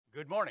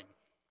Good morning.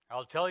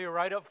 I'll tell you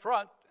right up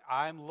front,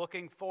 I'm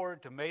looking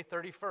forward to May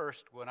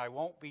 31st when I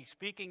won't be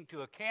speaking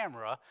to a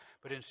camera,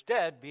 but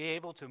instead be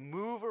able to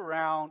move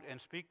around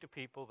and speak to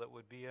people that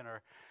would be in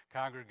our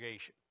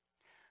congregation.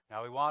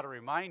 Now, we want to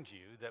remind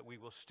you that we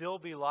will still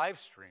be live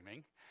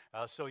streaming,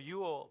 so you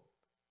will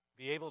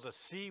be able to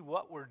see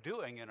what we're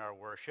doing in our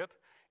worship.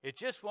 It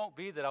just won't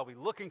be that I'll be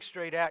looking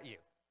straight at you.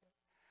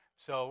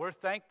 So we're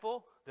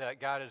thankful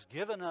that God has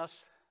given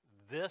us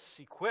this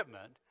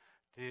equipment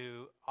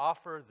to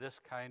offer this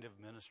kind of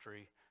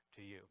ministry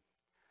to you.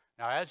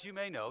 Now, as you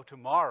may know,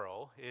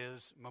 tomorrow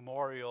is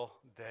Memorial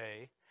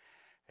Day,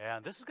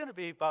 and this is going to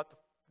be about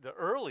the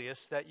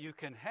earliest that you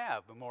can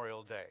have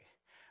Memorial Day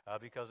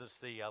because it's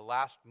the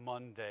last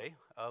Monday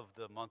of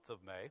the month of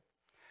May.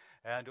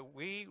 And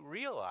we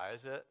realize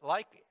that,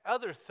 like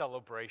other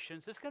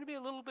celebrations, it's going to be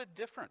a little bit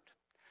different.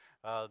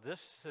 This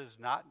is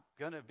not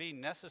going to be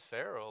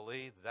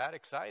necessarily that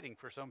exciting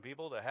for some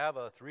people to have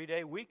a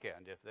 3-day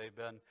weekend if they've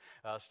been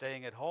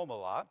staying at home a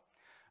lot.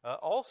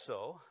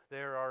 Also,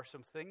 there are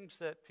some things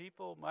that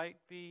people might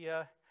be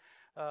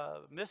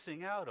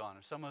missing out on,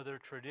 some of their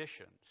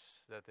traditions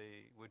that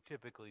they would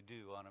typically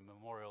do on a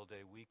Memorial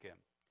Day weekend.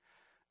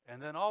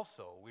 And then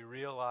also, we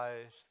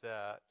realize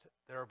that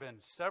there have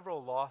been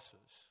several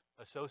losses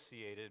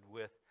associated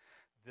with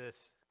this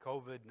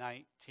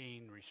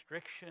COVID-19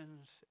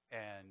 restrictions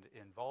and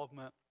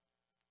involvement.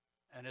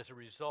 And as a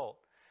result,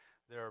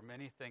 there are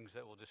many things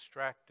that will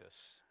distract us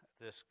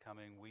this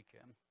coming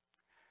weekend.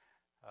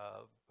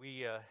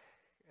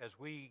 As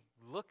we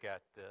look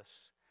at this,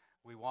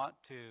 we want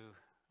to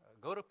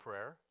go to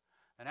prayer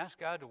and ask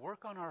God to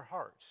work on our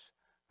hearts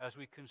as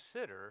we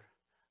consider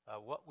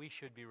what we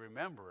should be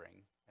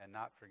remembering and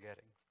not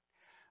forgetting.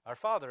 Our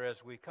Father,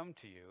 as we come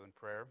to you in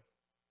prayer,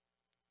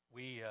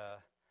 we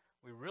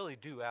really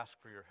do ask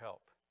for your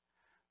help.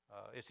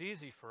 It's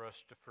easy for us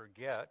to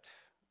forget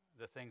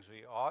the things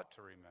we ought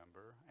to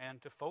remember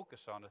and to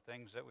focus on the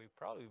things that we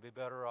probably would be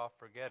better off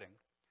forgetting.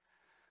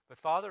 But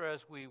Father,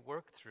 as we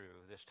work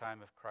through this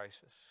time of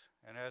crisis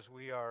and as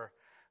we are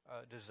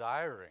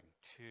desiring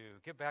to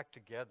get back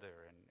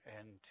together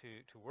and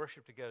to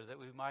worship together, that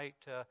we might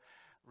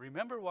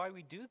remember why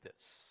we do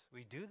this.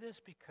 We do this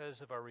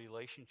because of our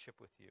relationship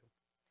with you.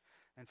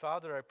 And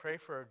Father, I pray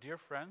for our dear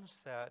friends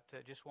that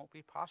it just won't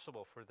be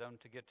possible for them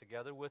to get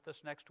together with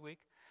us next week,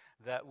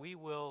 that we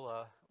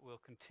will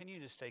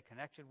continue to stay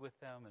connected with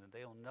them and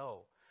they'll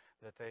know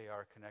that they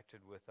are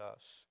connected with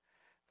us.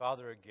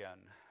 Father, again,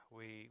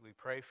 we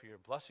pray for your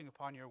blessing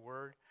upon your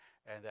word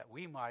and that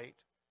we might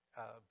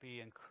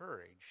be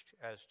encouraged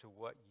as to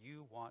what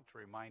you want to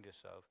remind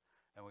us of.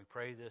 And we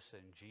pray this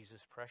in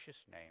Jesus' precious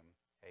name.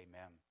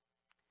 Amen.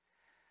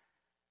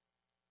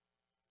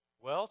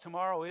 Well,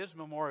 tomorrow is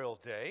Memorial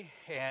Day,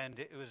 and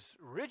it was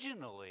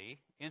originally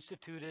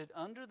instituted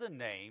under the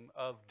name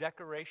of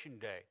Decoration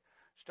Day.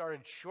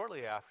 Started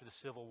shortly after the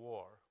Civil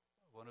War,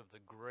 one of the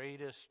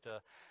greatest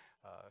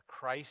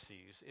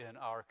crises in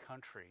our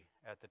country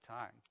at the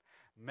time.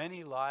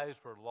 Many lives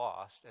were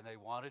lost, and they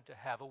wanted to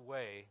have a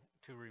way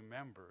to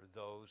remember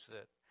those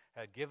that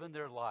had given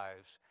their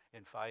lives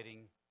in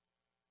fighting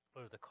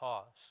for the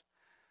cause.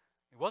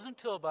 It wasn't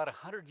until about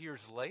 100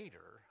 years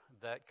later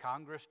that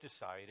Congress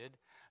decided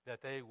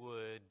that they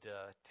would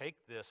take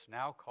this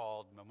now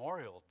called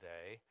Memorial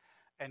Day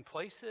and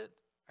place it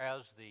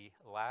as the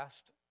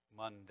last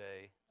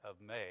Monday of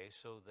May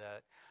so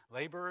that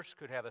laborers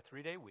could have a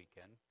 3-day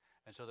weekend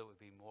and so that it would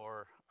be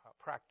more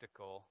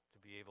practical to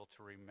be able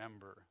to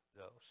remember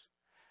those.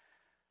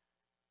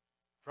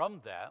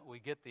 From that, we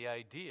get the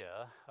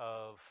idea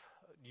of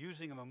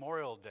using a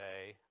Memorial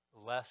Day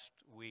lest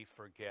we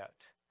forget.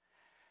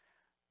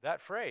 That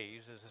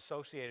phrase is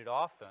associated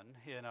often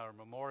in our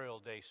Memorial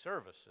Day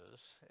services,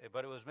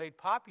 but it was made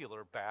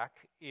popular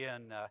back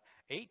in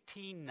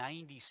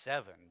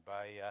 1897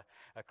 by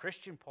a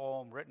Christian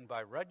poem written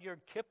by Rudyard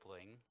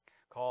Kipling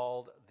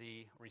called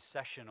The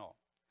Recessional.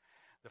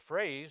 The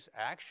phrase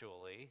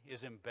actually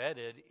is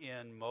embedded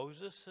in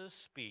Moses'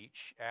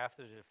 speech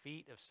after the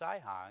defeat of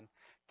Sihon,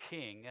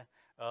 king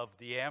of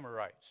the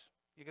Amorites.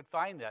 You can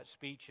find that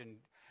speech in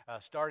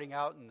starting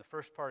out in the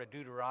first part of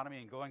Deuteronomy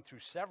and going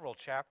through several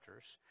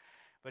chapters.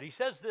 But he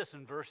says this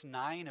in verse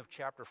 9 of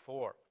chapter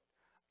 4.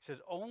 He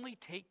says, "Only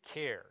take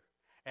care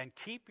and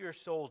keep your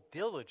soul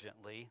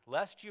diligently,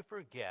 lest you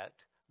forget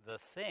the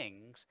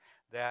things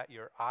that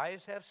your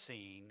eyes have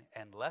seen,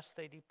 and lest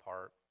they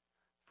depart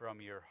from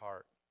your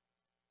heart."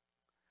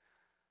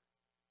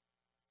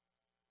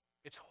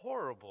 It's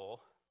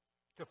horrible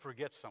to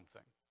forget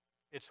something.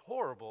 It's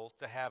horrible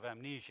to have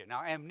amnesia.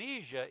 Now,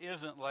 amnesia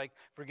isn't like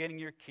forgetting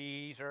your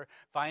keys or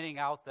finding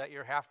out that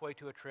you're halfway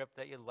to a trip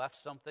that you left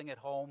something at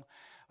home.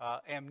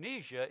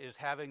 Amnesia is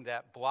having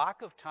that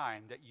block of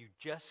time that you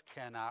just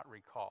cannot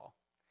recall.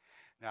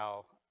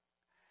 Now,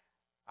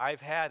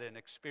 I've had an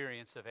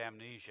experience of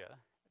amnesia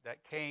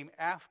that came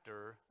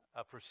after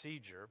a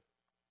procedure,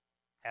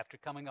 after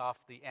coming off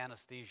the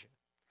anesthesia.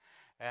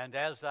 And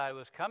as I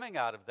was coming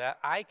out of that,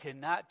 I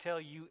cannot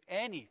tell you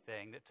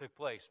anything that took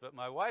place. But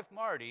my wife,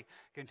 Marty,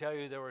 can tell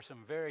you there were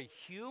some very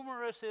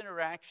humorous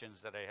interactions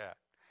that I had.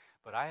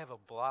 But I have a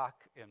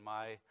block in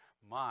my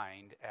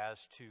mind as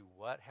to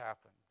what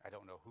happened. I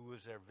don't know who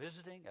was there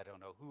visiting. I don't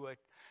know who I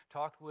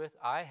talked with.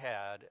 I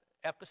had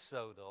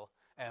episodal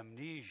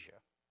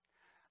amnesia.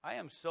 I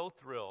am so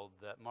thrilled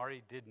that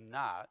Marty did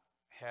not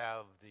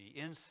have the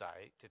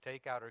insight to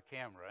take out her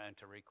camera and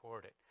to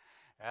record it,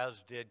 as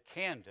did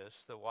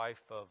Candace, the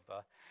wife of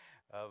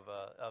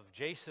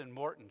Jason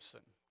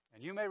Mortensen.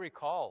 And you may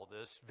recall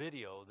this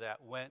video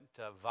that went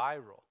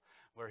viral,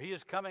 where he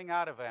is coming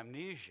out of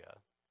amnesia.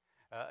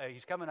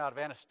 He's coming out of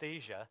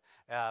anesthesia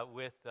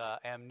with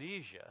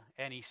amnesia,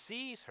 and he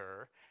sees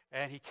her,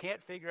 and he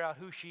can't figure out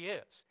who she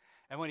is.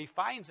 And when he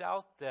finds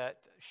out that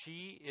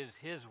she is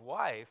his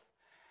wife,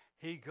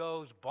 he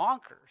goes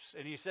bonkers,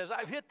 and he says,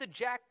 "I've hit the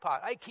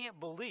jackpot. I can't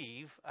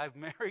believe I've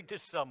married to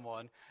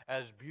someone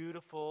as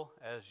beautiful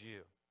as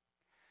you."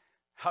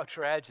 How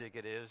tragic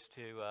it is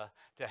to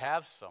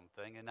have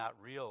something and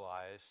not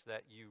realize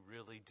that you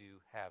really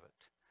do have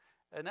it.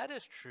 And that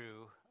is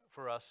true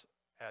for us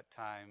at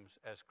times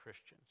as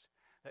Christians,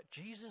 that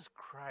Jesus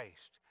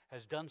Christ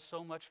has done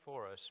so much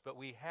for us, but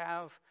we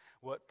have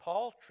what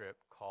Paul Tripp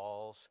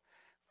calls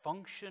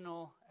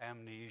functional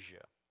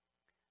amnesia,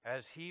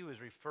 as he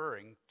was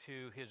referring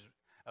to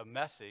a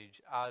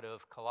message out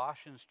of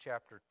Colossians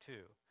chapter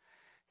 2.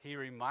 He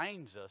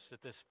reminds us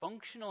that this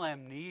functional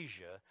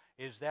amnesia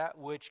is that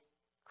which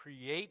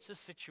creates a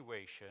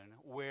situation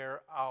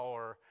where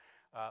our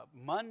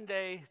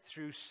Monday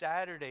through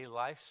Saturday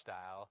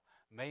lifestyle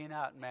may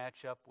not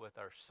match up with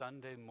our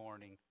Sunday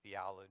morning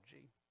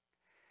theology.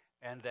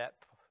 And that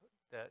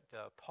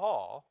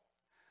Paul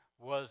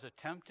was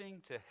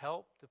attempting to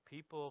help the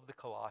people of the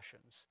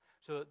Colossians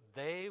so that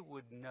they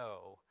would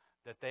know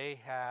that they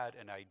had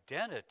an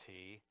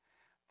identity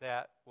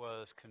that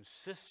was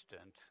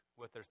consistent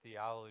with their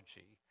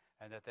theology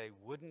and that they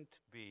wouldn't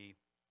be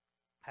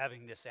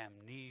having this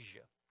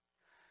amnesia.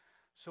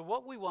 So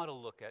what we want to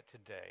look at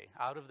today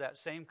out of that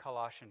same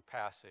Colossian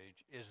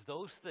passage is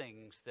those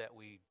things that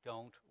we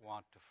don't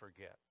want to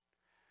forget.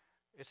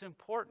 It's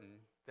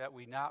important that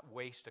we not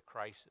waste a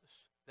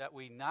crisis, that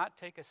we not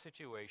take a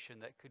situation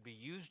that could be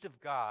used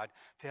of God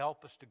to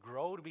help us to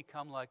grow to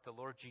become like the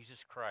Lord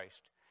Jesus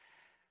Christ,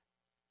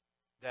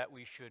 that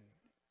we should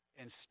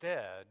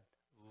instead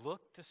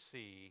look to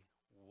see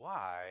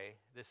why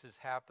this is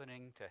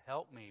happening to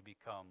help me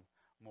become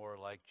more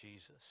like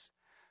Jesus.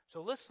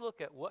 So let's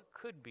look at what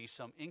could be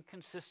some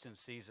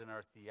inconsistencies in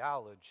our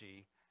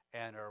theology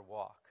and our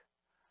walk.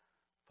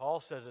 Paul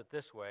says it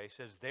this way. He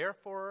says,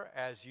 "Therefore,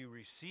 as you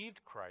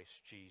received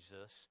Christ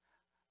Jesus,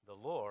 the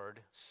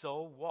Lord,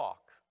 so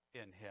walk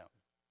in him."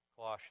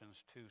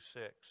 Colossians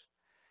 2:6.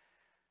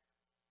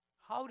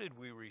 How did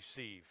we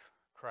receive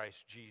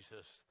Christ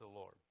Jesus the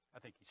Lord? I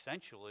think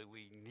essentially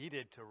we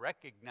needed to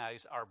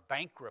recognize our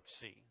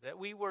bankruptcy, that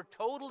we were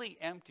totally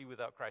empty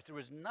without Christ. There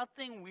was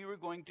nothing we were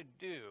going to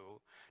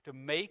do to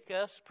make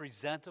us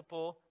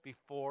presentable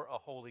before a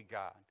holy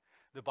God.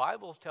 The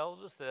Bible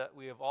tells us that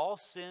we have all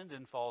sinned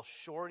and fall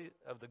short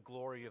of the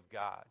glory of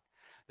God,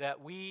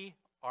 that we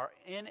are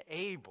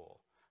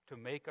unable to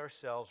make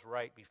ourselves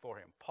right before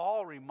him.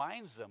 Paul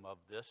reminds them of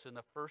this in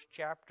the first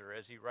chapter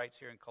as he writes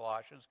here in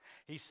Colossians.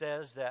 He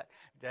says that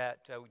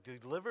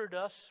delivered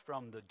us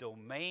from the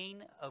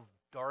domain of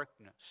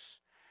darkness.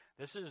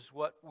 This is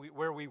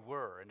where we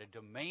were, in a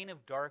domain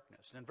of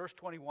darkness. In verse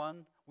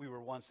 21, we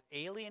were once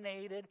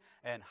alienated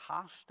and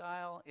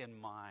hostile in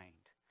mind.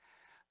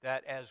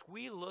 That as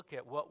we look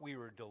at what we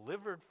were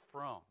delivered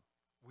from,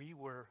 we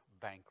were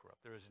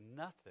bankrupt. There was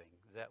nothing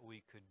that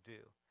we could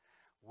do.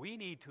 We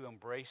need to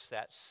embrace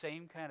that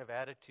same kind of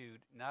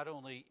attitude, not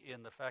only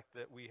in the fact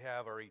that we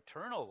have our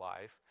eternal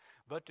life,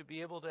 but to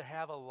be able to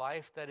have a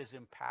life that is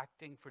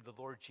impacting for the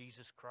Lord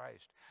Jesus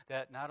Christ.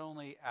 That not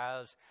only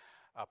as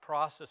a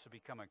process of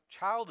becoming a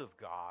child of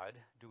God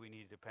do we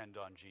need to depend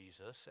on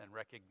Jesus and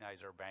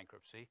recognize our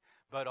bankruptcy,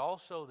 but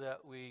also that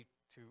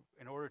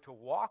in order to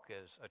walk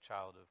as a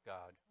child of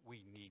God,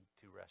 we need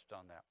to rest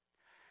on that.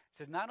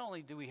 So not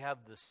only do we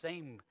have the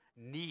same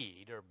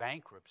need or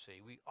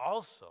bankruptcy, we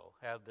also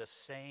have the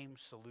same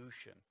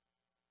solution.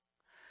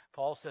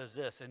 Paul says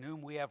this, "In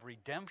whom we have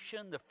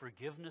redemption, the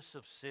forgiveness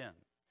of sin."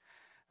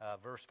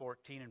 Verse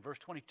 14 and verse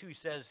 22, he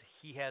says,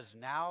 "He has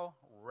now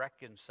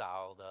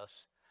reconciled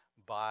us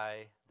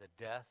by the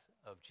death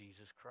of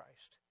Jesus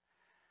Christ."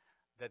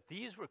 That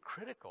these were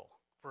critical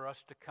for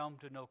us to come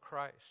to know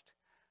Christ.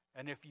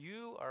 And if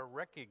you are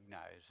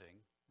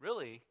recognizing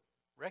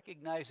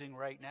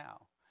right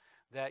now,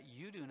 that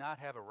you do not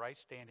have a right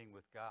standing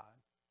with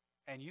God,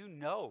 and you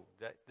know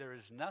that there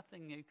is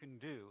nothing you can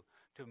do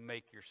to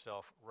make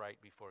yourself right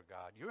before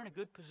God, you're in a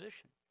good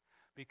position,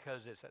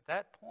 because it's at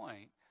that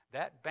point,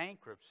 that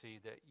bankruptcy,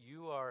 that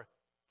you are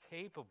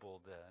capable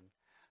then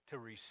to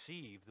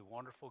receive the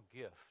wonderful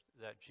gift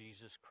that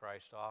Jesus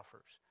Christ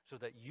offers, so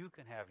that you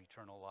can have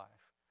eternal life.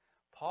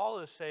 Paul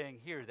is saying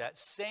here that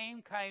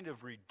same kind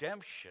of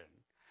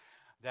redemption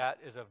that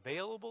is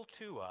available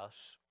to us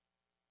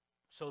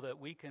so that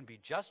we can be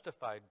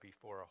justified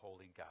before a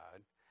holy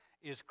God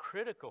is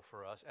critical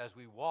for us as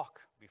we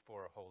walk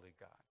before a holy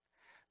God.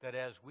 That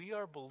as we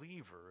are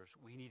believers,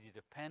 we need to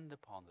depend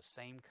upon the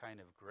same kind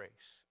of grace.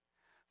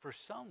 For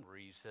some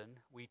reason,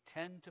 we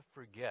tend to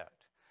forget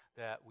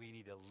that we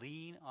need to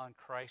lean on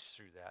Christ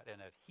through that,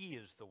 and that he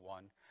is the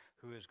one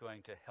who is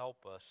going to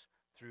help us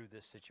through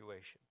this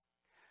situation.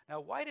 Now,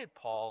 why did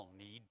Paul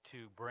need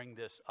to bring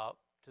this up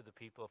to the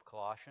people of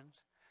Colossians?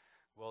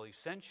 Well,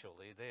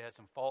 essentially, they had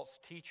some false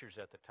teachers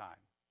at the time.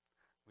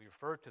 We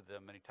refer to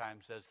them many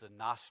times as the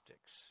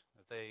Gnostics.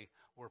 They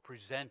were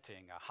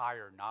presenting a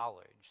higher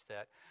knowledge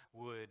that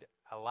would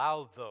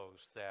allow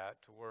those that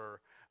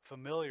were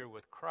familiar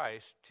with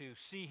Christ to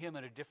see him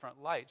in a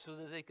different light so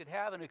that they could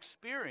have an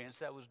experience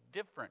that was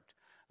different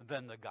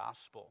than the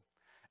gospel.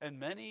 And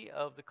many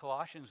of the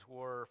Colossians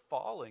were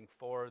falling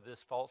for this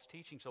false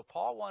teaching. So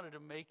Paul wanted to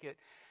make it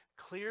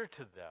clear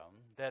to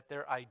them that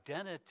their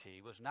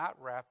identity was not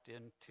wrapped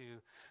into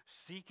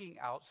seeking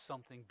out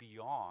something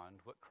beyond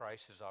what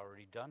Christ has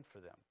already done for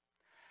them.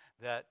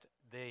 That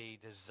they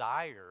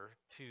desire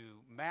to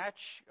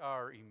match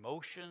our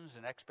emotions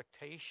and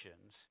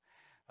expectations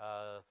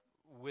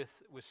with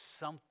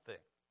something.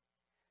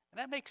 And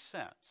that makes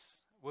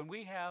sense. When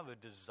we have a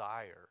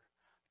desire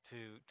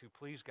to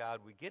please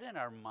God, we get in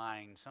our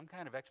mind some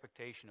kind of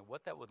expectation of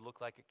what that would look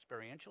like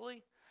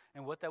experientially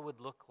and what that would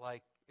look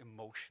like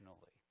emotionally.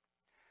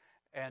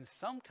 And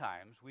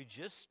sometimes we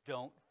just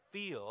don't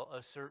feel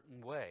a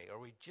certain way, or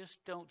we just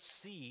don't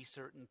see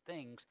certain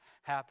things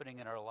happening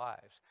in our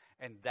lives.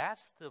 And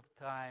that's the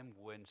time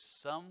when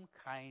some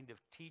kind of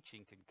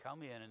teaching can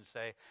come in and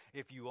say,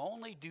 if you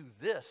only do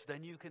this,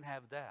 then you can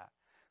have that.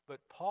 But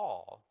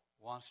Paul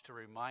wants to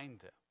remind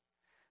them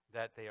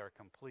that they are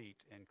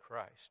complete in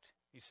Christ.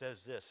 He says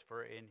this,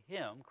 for in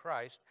him,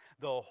 Christ,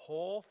 the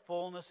whole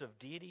fullness of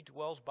deity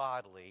dwells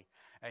bodily,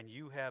 and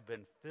you have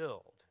been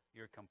filled.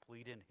 You're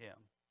complete in him.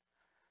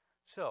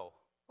 So,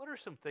 what are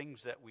some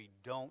things that we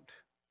don't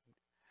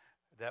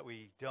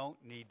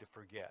need to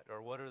forget,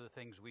 or what are the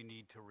things we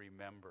need to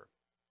remember?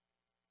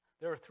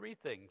 There are three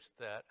things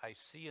that I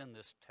see in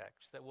this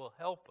text that will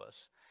help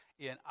us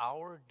in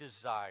our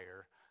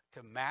desire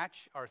to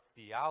match our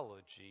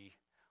theology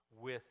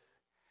with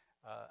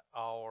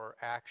our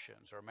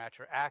actions, or match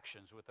our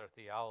actions with our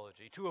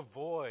theology, to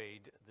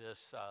avoid this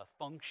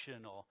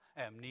functional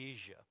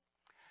amnesia.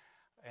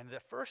 And the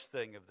first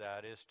thing of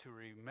that is to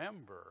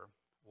remember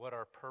what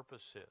our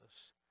purpose is,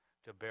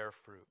 to bear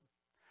fruit.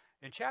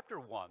 In chapter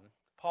 1,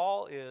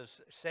 Paul is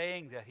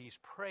saying that he's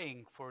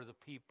praying for the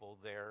people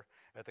there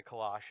at the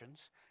Colossians,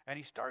 and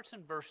he starts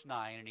in verse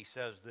 9 and he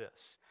says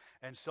this,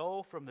 and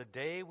so from the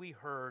day we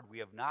heard, we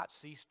have not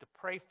ceased to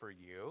pray for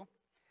you,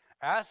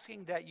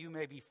 asking that you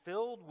may be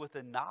filled with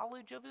the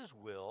knowledge of his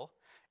will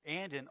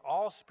and in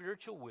all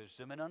spiritual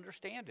wisdom and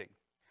understanding,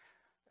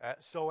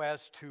 so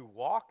as to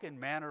walk in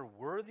manner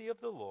worthy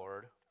of the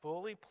Lord,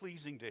 fully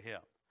pleasing to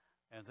him.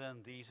 And then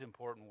these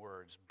important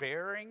words,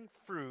 bearing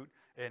fruit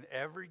in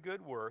every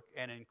good work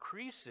and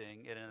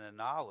increasing in the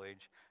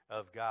knowledge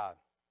of God.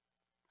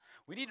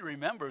 We need to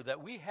remember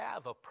that we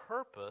have a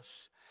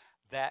purpose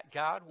that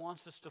God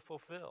wants us to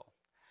fulfill.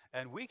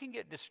 And we can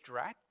get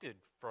distracted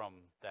from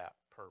that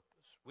purpose.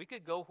 We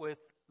could go with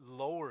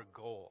lower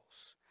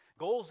goals,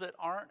 goals that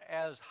aren't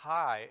as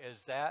high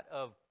as that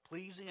of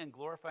pleasing and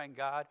glorifying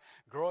God,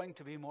 growing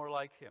to be more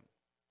like him,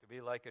 to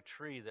be like a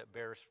tree that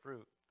bears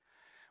fruit.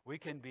 We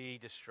can be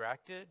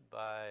distracted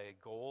by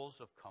goals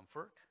of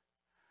comfort,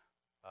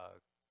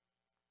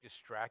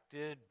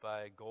 distracted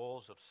by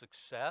goals of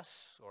success,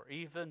 or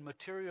even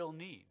material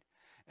need.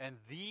 And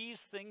these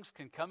things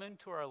can come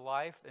into our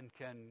life and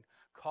can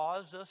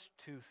cause us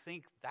to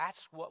think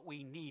that's what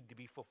we need to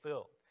be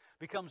fulfilled. It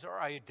becomes our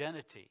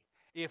identity.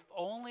 If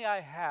only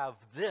I have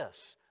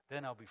this,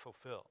 then I'll be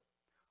fulfilled.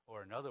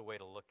 Or another way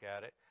to look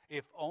at it,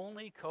 if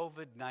only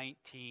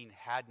COVID-19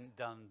 hadn't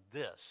done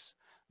this,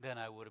 then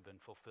I would have been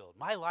fulfilled.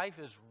 My life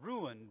is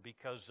ruined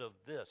because of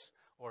this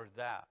or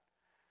that.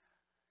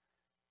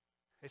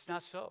 It's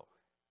not so,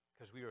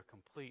 because we are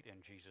complete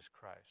in Jesus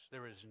Christ.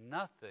 There is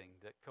nothing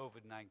that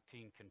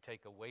COVID-19 can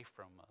take away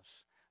from us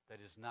that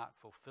is not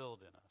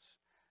fulfilled in us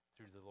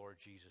through the Lord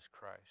Jesus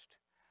Christ.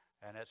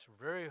 And it's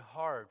very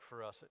hard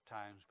for us at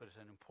times, but it's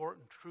an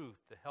important truth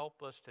to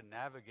help us to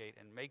navigate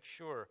and make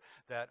sure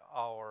that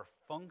our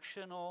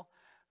functional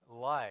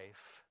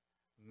life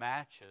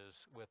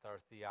matches with our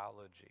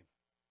theology.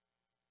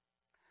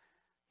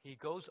 He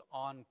goes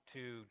on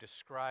to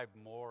describe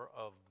more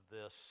of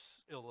this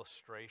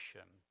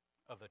illustration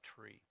of a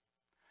tree.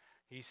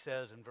 He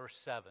says in verse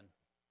 7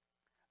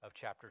 of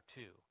chapter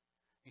 2,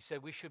 he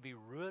said we should be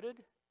rooted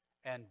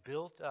and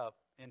built up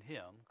in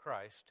him,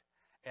 Christ,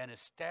 and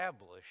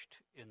established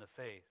in the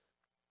faith.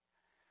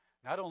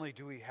 Not only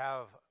do we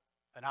have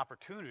an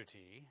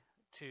opportunity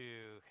to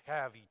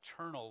have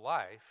eternal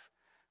life,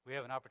 we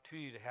have an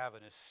opportunity to have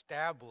an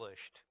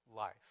established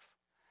life.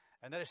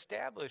 And that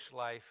established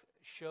life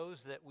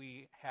shows that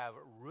we have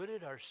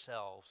rooted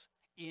ourselves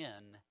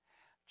in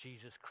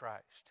Jesus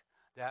Christ.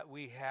 that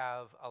we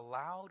have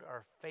allowed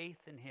our faith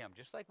in him.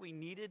 Just like we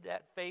needed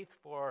that faith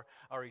for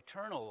our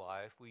eternal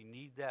life, we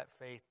need that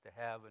faith to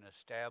have an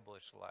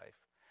established life.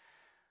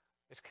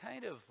 It's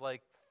kind of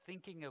like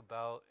thinking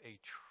about a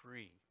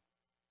tree.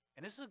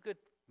 And this is a good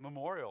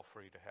memorial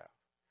for you to have.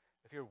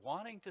 If you're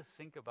wanting to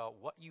think about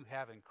what you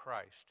have in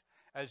Christ,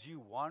 as you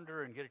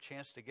wander and get a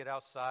chance to get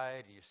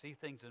outside, and you see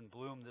things in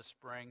bloom this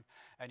spring,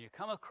 and you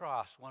come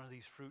across one of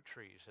these fruit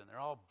trees, and they're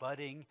all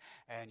budding,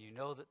 and you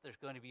know that there's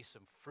going to be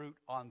some fruit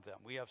on them.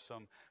 We have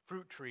some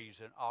fruit trees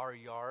in our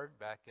yard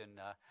back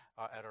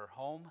at our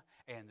home,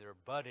 and they're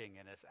budding,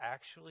 and it's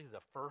actually the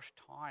first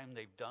time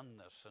they've done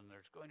this, and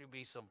there's going to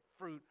be some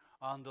fruit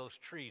on those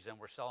trees, and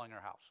we're selling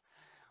our house.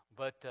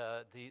 But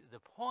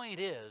the point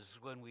is,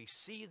 when we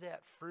see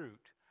that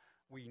fruit,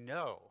 we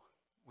know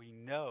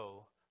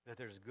that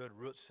there's a good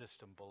root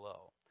system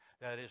below.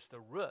 That is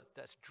the root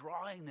that's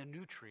drawing the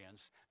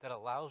nutrients that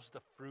allows the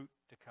fruit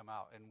to come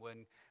out. And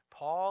when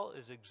Paul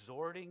is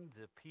exhorting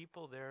the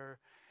people there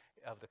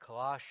of the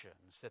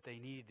Colossians that they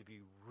needed to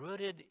be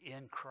rooted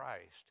in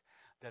Christ,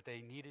 that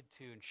they needed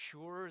to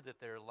ensure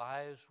that their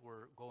lives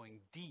were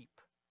going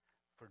deep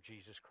for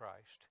Jesus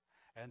Christ,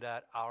 and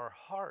that our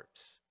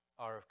hearts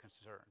are of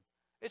concern.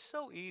 It's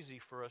so easy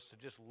for us to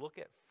just look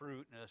at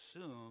fruit and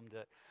assume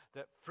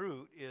that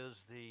fruit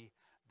is the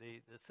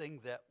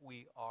thing that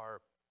we are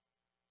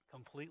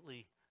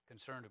completely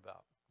concerned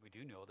about. We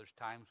do know there's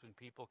times when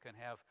people can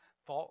have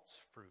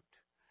false fruit,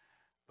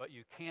 but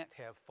you can't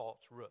have false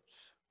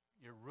roots.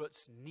 Your roots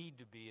need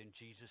to be in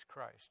Jesus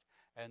Christ,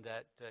 and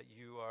that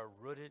you are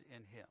rooted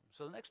in him.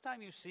 So the next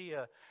time you see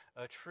a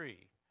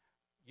tree,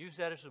 use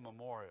that as a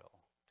memorial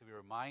to be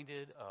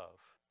reminded of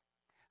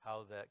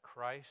how that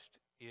Christ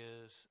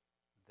is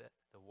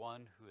the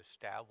one who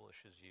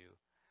establishes you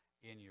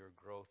in your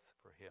growth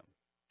for him.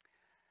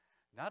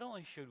 Not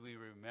only should we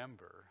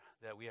remember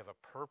that we have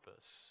a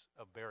purpose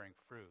of bearing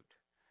fruit,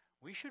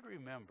 we should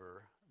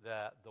remember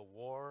that the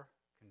war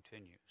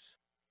continues.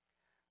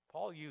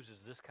 Paul uses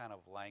this kind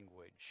of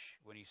language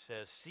when he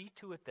says, "See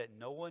to it that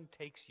no one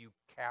takes you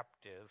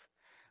captive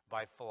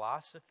by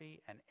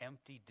philosophy and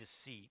empty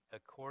deceit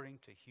according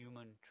to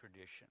human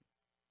tradition."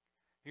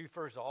 He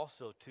refers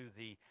also to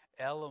the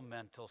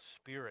elemental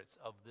spirits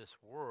of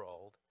this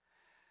world,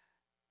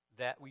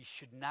 that we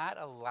should not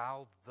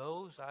allow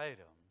those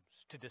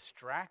items to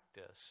distract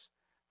us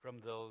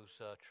from those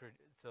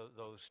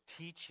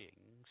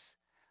teachings,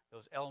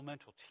 those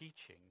elemental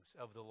teachings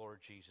of the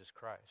Lord Jesus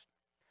Christ.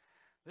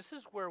 This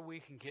is where we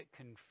can get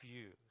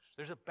confused.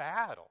 There's a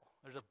battle.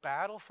 There's a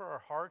battle for our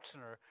hearts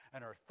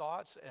and our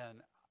thoughts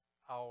and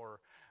our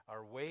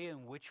way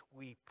in which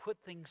we put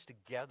things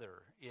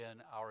together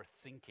in our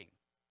thinking.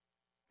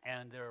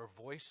 And there are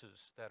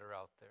voices that are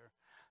out there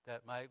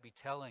that might be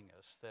telling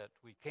us that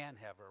we can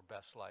have our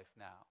best life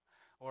now,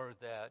 or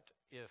that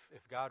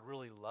if God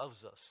really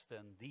loves us,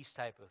 then these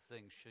type of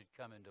things should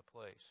come into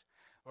place.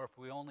 Or if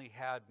we only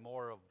had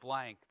more of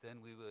blank,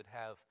 then we would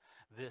have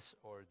this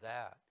or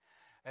that.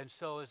 And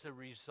so as a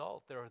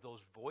result, there are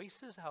those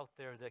voices out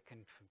there that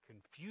can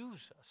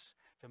confuse us,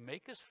 to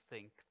make us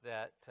think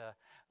that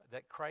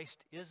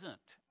Christ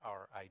isn't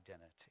our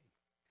identity.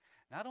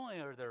 Not only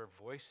are there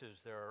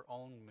voices, there are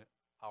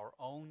our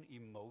own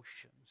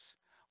emotions,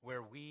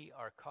 where we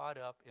are caught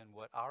up in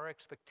what our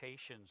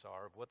expectations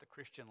are of what the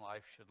Christian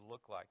life should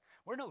look like.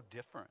 We're no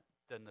different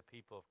than the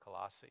people of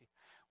Colossae.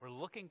 We're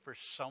looking for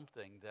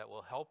something that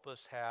will help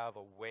us have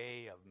a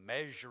way of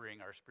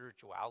measuring our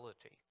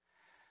spirituality,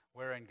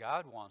 wherein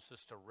God wants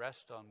us to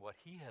rest on what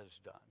he has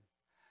done,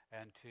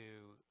 and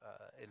to,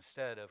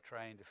 instead of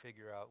trying to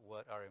figure out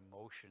what our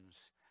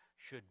emotions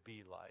should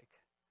be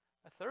like.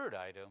 A third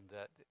item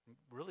that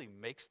really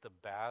makes the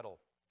battle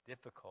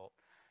difficult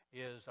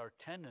is our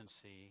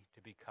tendency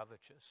to be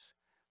covetous.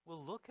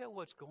 We'll look at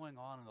what's going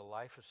on in the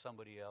life of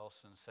somebody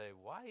else and say,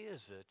 why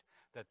is it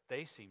that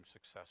they seem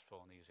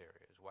successful in these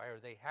areas? Why are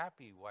they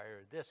happy? Why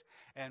are this?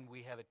 And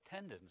we have a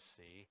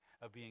tendency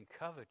of being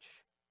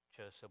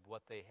covetous of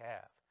what they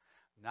have,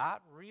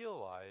 not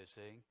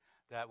realizing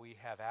that we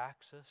have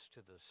access to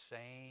the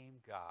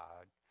same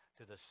God,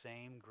 to the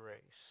same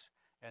grace,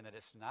 and that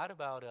it's not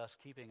about us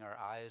keeping our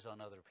eyes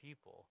on other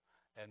people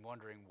and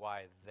wondering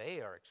why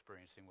they are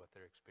experiencing what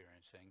they're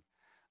experiencing.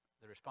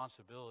 The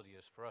responsibility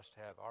is for us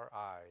to have our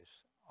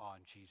eyes on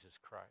Jesus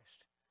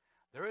Christ.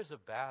 There is a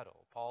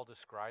battle. Paul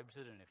describes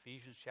it in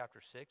Ephesians chapter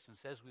 6 and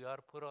says we ought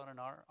to put on an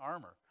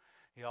armor.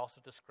 He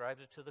also describes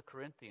it to the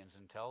Corinthians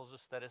and tells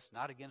us that it's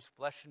not against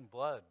flesh and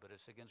blood, but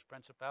it's against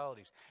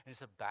principalities. And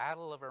it's a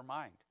battle of our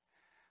mind.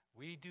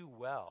 We do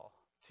well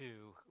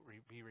to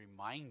be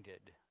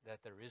reminded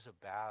that there is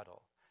a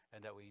battle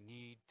and that we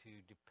need to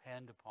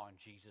depend upon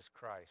Jesus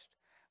Christ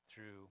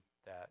through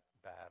that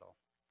battle.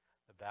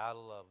 The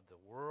battle of the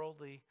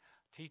worldly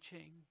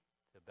teaching,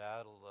 the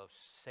battle of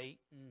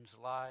Satan's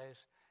lies,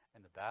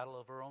 and the battle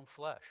of our own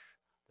flesh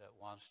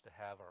that wants to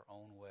have our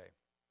own way.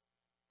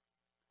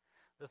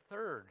 The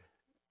third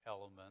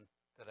element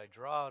that I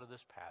draw out of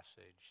this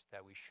passage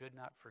that we should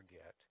not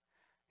forget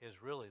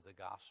is really the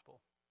gospel.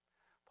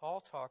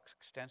 Paul talks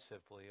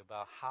extensively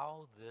about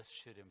how this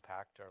should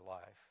impact our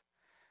life.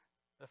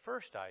 The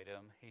first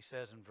item, he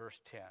says in verse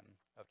 10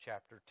 of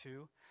chapter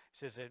 2, he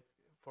says that,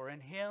 "For in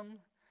him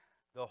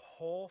the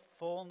whole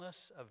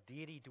fullness of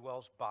deity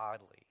dwells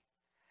bodily,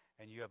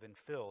 and you have been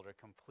filled or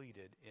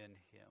completed in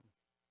him."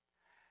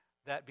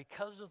 That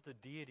because of the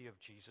deity of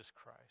Jesus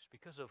Christ,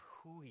 because of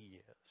who he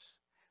is,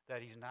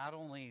 that he's not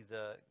only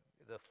the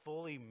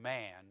fully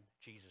man,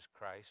 Jesus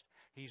Christ,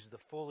 he's the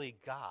fully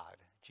God,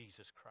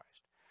 Jesus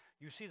Christ.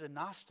 You see, the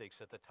Gnostics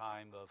at the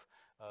time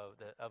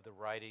of the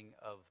writing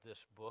of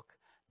this book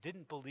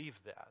didn't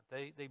believe that.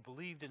 They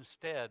believed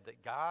instead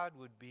that God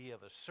would be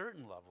of a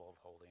certain level of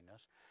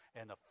holiness,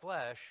 and the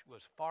flesh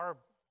was far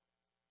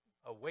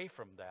away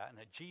from that, and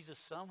that Jesus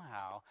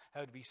somehow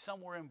had to be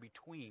somewhere in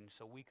between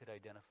so we could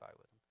identify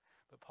with him.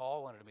 But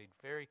Paul wanted to make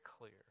very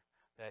clear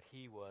that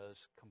he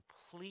was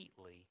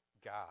completely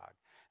God.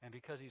 And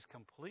because he's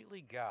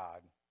completely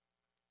God,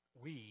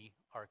 we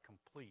are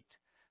complete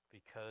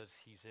because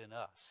he's in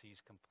us.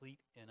 He's complete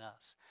in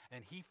us.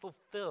 And he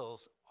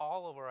fulfills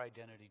all of our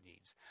identity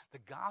needs. The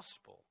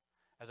gospel,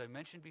 as I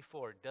mentioned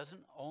before,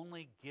 doesn't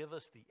only give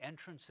us the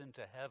entrance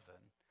into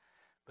heaven,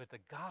 but the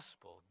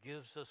gospel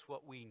gives us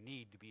what we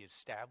need to be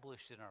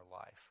established in our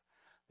life.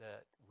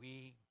 That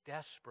we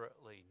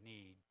desperately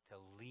need to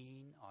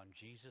lean on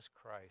Jesus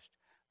Christ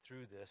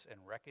through this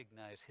and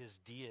recognize his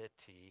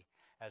deity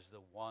as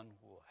the one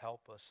who will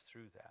help us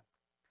through that.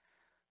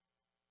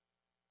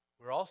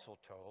 We're also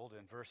told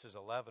in verses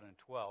 11 and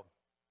 12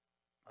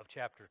 of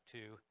chapter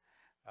 2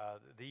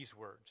 these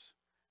words.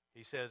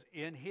 He says,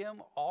 "In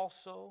him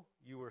also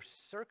you were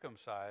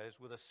circumcised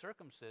with a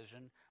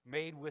circumcision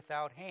made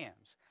without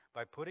hands,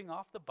 by putting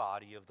off the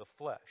body of the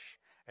flesh,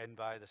 and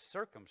by the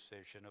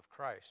circumcision of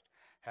Christ,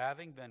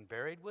 having been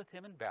buried with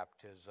him in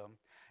baptism,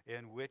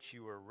 in which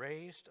you were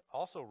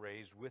also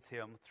raised with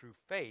him through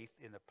faith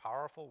in the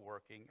powerful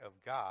working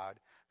of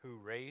God, who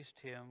raised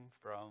him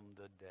from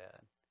the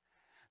dead."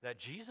 That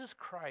Jesus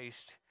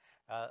Christ's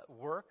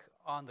work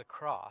on the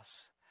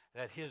cross,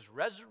 that his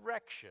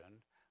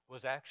resurrection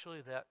was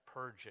actually that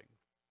purging.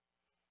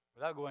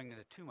 Without going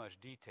into too much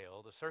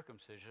detail, the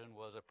circumcision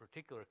was a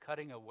particular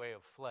cutting away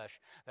of flesh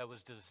that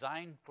was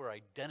designed for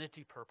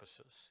identity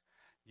purposes.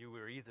 You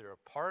were either a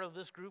part of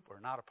this group or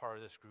not a part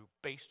of this group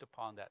based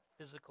upon that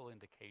physical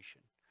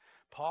indication.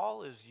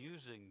 Paul is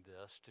using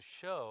this to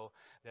show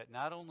that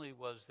not only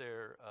was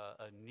there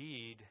a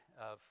need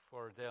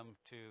for them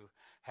to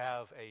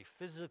have a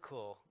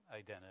physical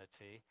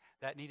identity,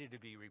 that needed to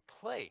be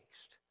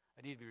replaced.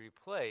 It needed to be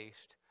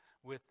replaced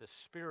with the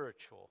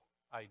spiritual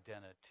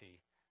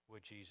identity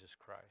with Jesus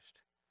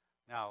Christ.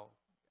 Now,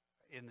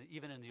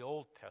 even in the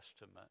Old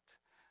Testament,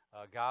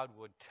 God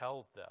would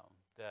tell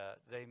them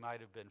that they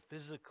might have been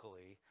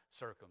physically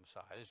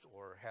circumcised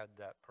or had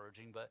that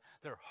purging, but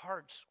their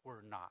hearts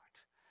were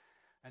not.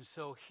 And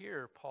so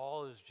here,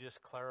 Paul is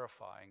just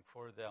clarifying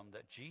for them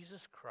that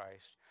Jesus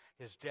Christ,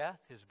 his death,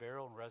 his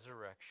burial, and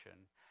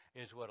resurrection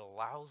is what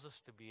allows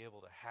us to be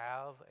able to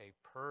have a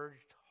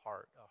purged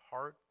heart, a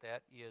heart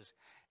that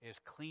is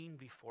clean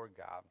before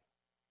God,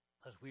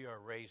 as we are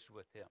raised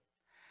with him.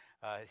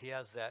 He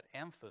has that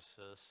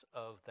emphasis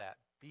of that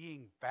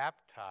being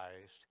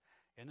baptized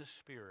in the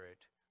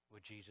Spirit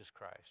with Jesus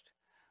Christ.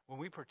 When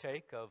we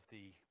partake of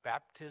the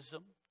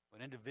baptism,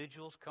 when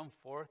individuals come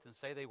forth and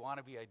say they want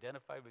to be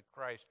identified with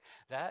Christ,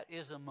 that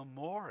is a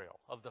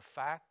memorial of the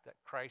fact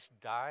that Christ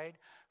died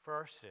for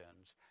our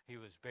sins. He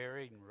was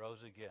buried and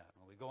rose again.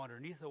 When we go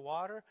underneath the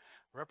water, it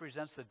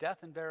represents the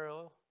death and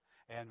burial.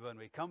 And when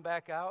we come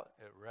back out,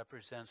 it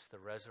represents the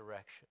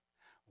resurrection.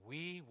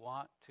 We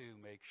want to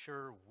make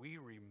sure we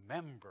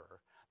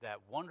remember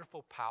that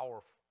wonderful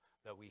power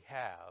that we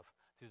have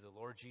through the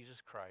Lord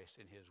Jesus Christ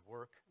in his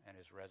work and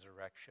his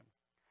resurrection.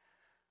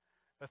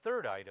 The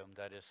third item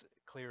that is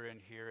clear in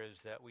here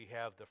is that we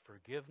have the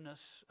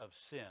forgiveness of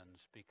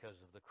sins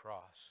because of the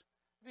cross.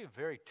 It would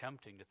be very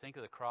tempting to think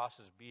of the cross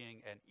as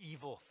being an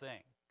evil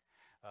thing.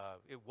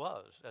 It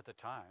was at the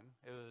time.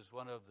 It was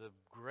one of the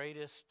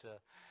greatest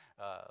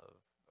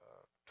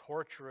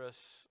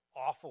torturous,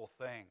 awful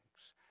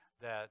things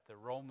that the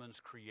Romans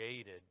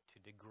created to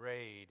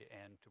degrade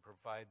and to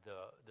provide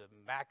the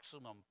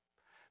maximum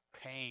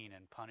pain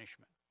and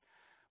punishment.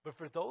 But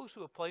for those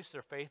who have placed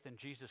their faith in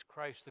Jesus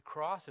Christ, the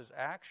cross is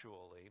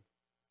actually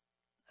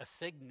a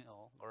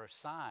signal or a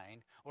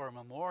sign or a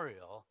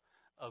memorial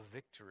of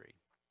victory.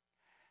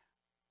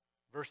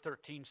 Verse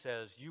 13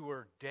 says, "You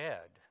were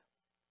dead,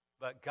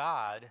 but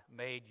God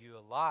made you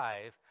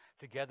alive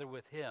together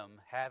with him,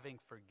 having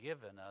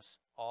forgiven us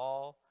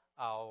all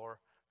our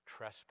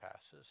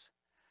trespasses."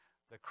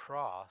 The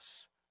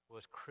cross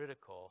was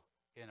critical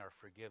in our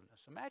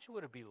forgiveness. Imagine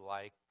what it would be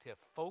like to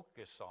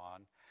focus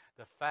on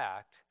the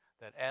fact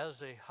that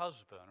as a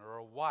husband or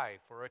a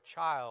wife or a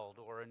child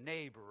or a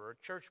neighbor or a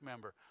church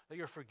member, that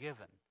you're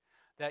forgiven,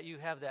 that you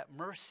have that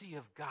mercy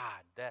of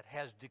God that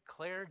has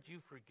declared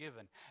you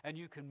forgiven, and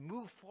you can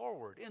move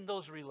forward in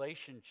those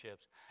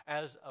relationships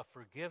as a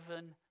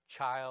forgiven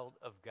child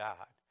of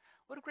God.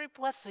 What a great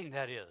blessing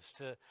that is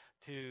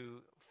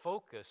to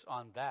focus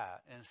on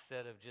that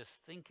instead of just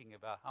thinking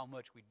about how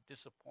much we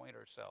disappoint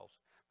ourselves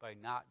by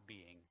not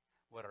being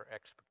what our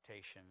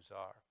expectations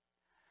are.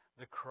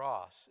 The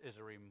cross is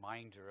a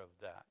reminder of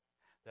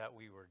that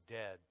we were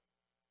dead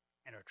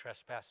in our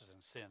trespasses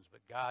and sins,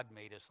 but God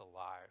made us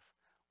alive.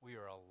 We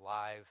are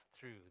alive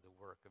through the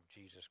work of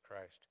Jesus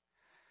Christ.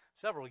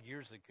 Several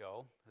years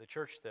ago, the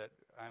church that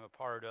I'm a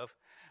part of,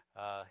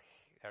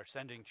 our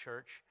sending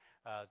church,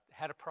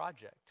 had a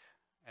project.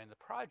 And the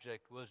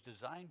project was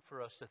designed for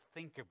us to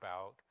think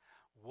about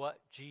what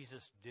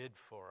Jesus did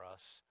for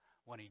us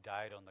when he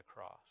died on the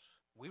cross.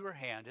 We were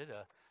handed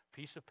a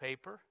piece of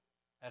paper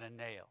and a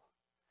nail.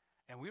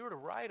 And we were to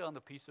write on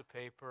the piece of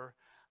paper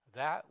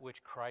that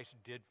which Christ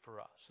did for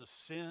us, the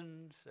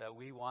sins that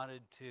we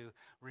wanted to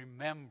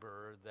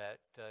remember that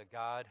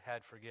God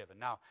had forgiven.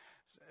 Now,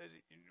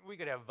 we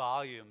could have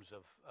volumes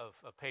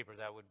of paper.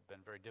 That would have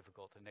been very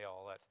difficult to nail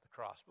all that to the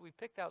cross. But we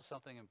picked out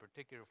something in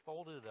particular,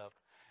 folded it up,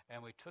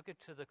 and we took it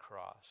to the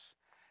cross.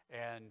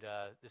 And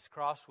this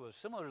cross was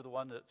similar to the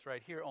one that's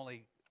right here,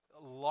 only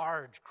a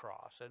large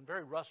cross and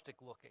very rustic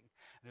looking.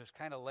 And it was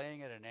kind of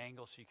laying at an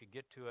angle so you could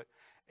get to it.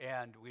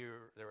 And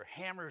there were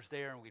hammers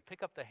there, and we'd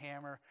pick up the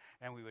hammer,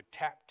 and we would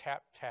tap,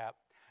 tap, tap,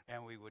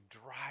 and we would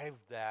drive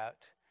that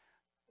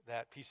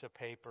piece of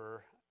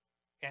paper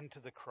into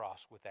the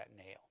cross with that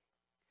nail.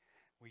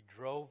 We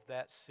drove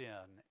that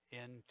sin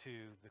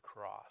into the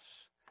cross.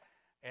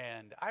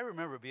 And I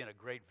remember being a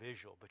great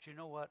visual, but you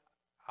know what?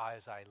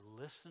 As I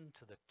listened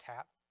to the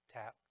tap,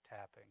 tap,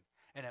 tapping,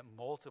 and it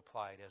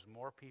multiplied as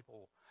more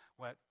people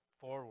went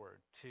forward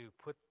to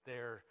put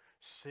their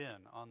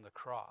sin on the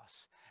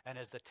cross. And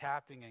as the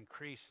tapping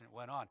increased and it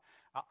went on,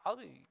 I'll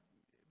be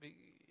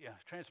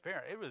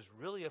transparent. It was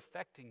really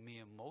affecting me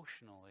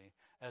emotionally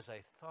as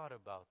I thought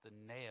about the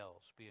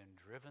nails being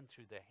driven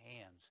through the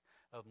hands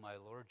of my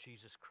Lord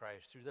Jesus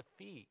Christ, through the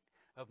feet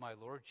of my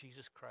Lord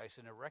Jesus Christ.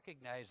 And I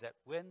recognized that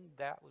when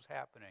that was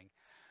happening,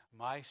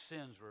 my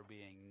sins were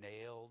being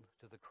nailed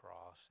to the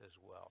cross as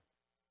well.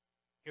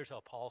 Here's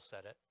how Paul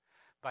said it.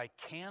 By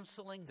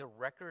canceling the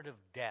record of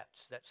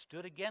debts that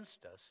stood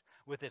against us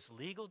with its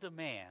legal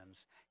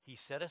demands, he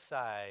set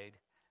aside,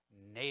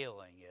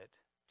 nailing it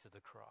to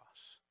the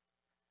cross.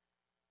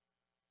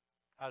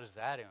 How does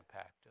that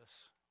impact us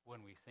when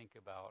we think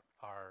about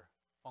our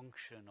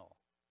functional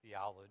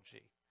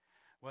theology,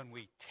 when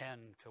we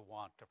tend to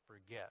want to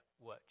forget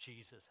what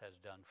Jesus has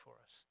done for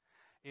us?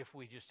 If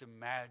we just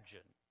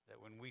imagine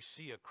that when we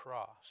see a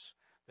cross,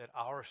 that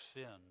our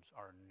sins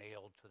are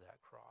nailed to that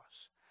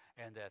cross,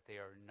 and that they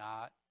are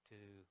not to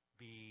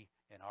be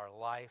in our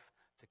life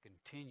to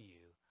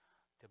continue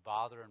to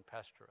bother and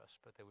pester us,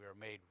 but that we are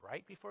made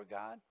right before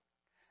God,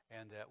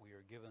 and that we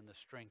are given the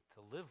strength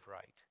to live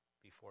right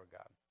before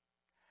God.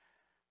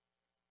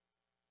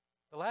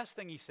 The last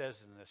thing he says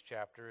in this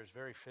chapter is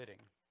very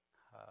fitting,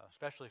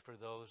 especially for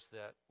those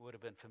that would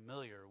have been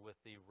familiar with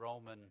the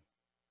Roman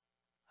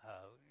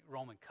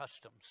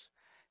customs.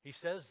 He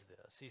says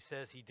this. He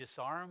says he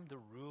disarmed the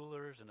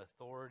rulers and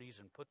authorities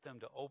and put them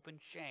to open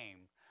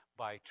shame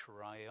by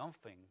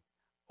triumphing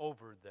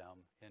over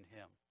them in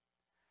him.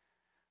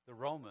 The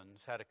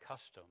Romans had a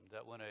custom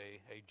that when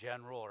a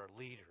general or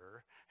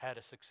leader had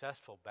a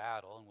successful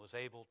battle and was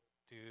able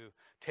to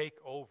take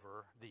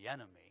over the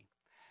enemy,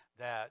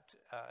 that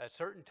at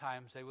certain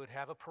times they would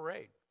have a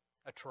parade,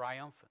 a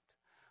triumphant,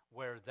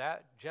 where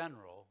that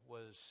general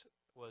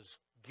was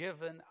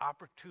given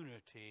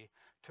opportunity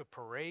to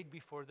parade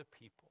before the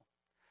people.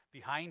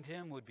 Behind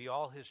him would be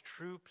all his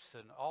troops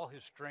and all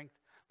his strength,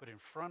 but in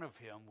front of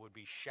him would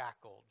be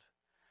shackled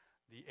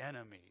the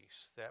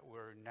enemies that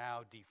were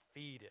now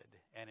defeated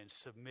and in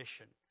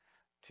submission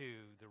to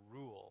the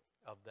rule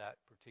of that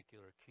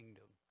particular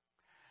kingdom.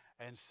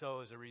 And so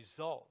as a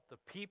result,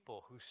 the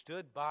people who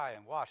stood by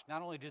and watched,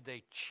 not only did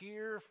they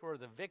cheer for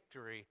the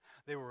victory,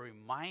 they were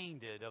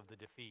reminded of the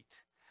defeat.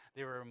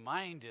 They were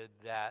reminded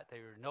that they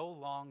were no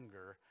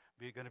longer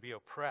going to be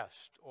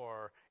oppressed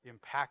or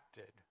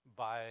impacted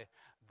by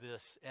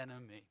this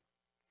enemy.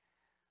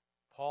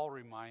 Paul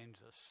reminds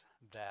us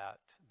that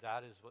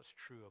that is what's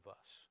true of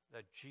us,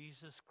 that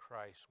Jesus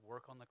Christ's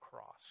work on the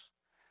cross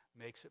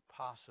makes it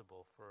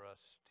possible for us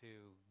to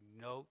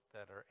note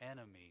that our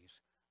enemies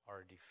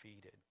are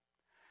defeated,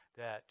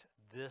 that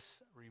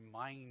this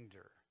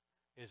reminder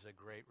is a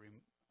great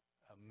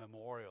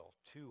memorial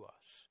to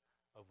us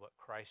of what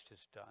Christ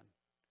has done.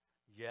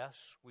 Yes,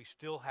 we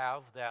still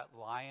have that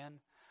lion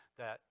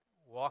that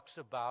walks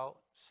about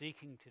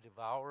seeking to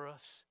devour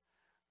us,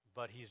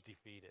 but he's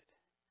defeated.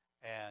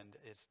 And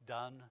it's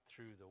done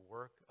through the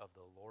work of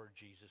the Lord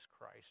Jesus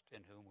Christ,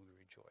 in whom we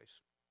rejoice.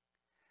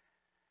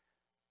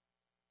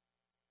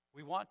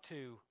 We want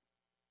to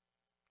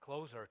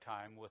close our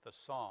time with a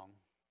song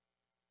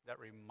that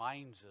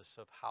reminds us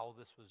of how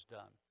this was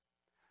done.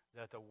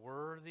 That the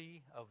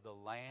worthy of the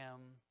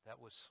Lamb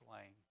that was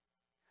slain,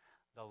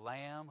 the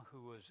Lamb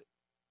who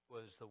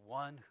was the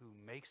one who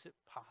makes it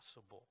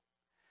possible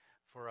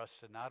for us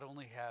to not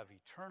only have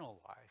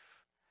eternal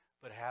life,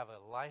 but have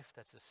a life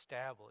that's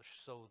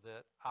established so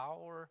that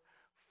our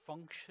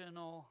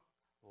functional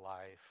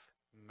life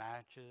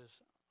matches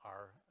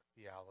our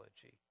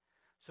theology.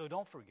 So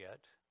don't forget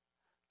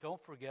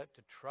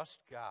to trust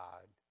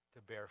God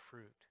to bear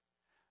fruit.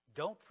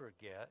 Don't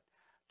forget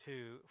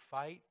to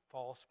fight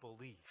false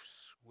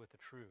beliefs with the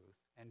truth.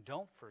 And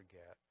don't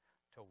forget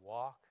to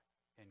walk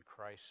in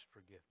Christ's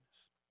forgiveness.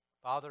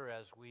 Father,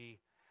 as we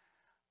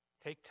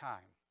take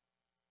time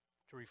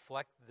to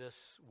reflect this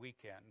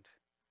weekend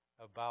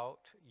about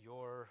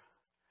your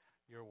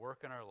work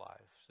in our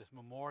lives, this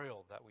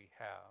memorial that we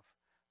have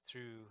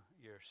through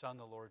your Son,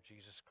 the Lord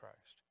Jesus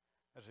Christ,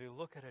 as we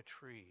look at a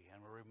tree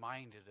and we're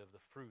reminded of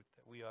the fruit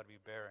that we ought to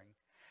be bearing,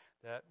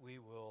 that we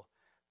will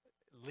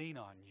lean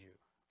on you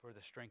for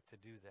the strength to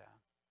do that.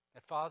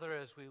 And Father,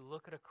 as we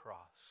look at a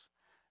cross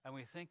and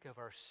we think of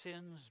our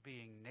sins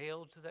being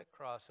nailed to that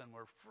cross and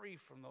we're free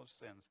from those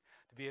sins,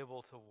 to be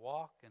able to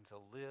walk and to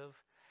live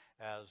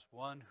as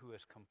one who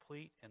is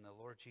complete in the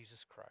Lord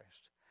Jesus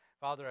Christ.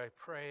 Father, I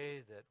pray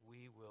that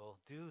we will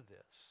do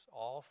this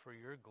all for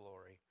your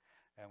glory,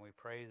 and we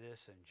pray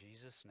this in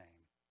Jesus'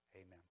 name.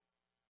 Amen.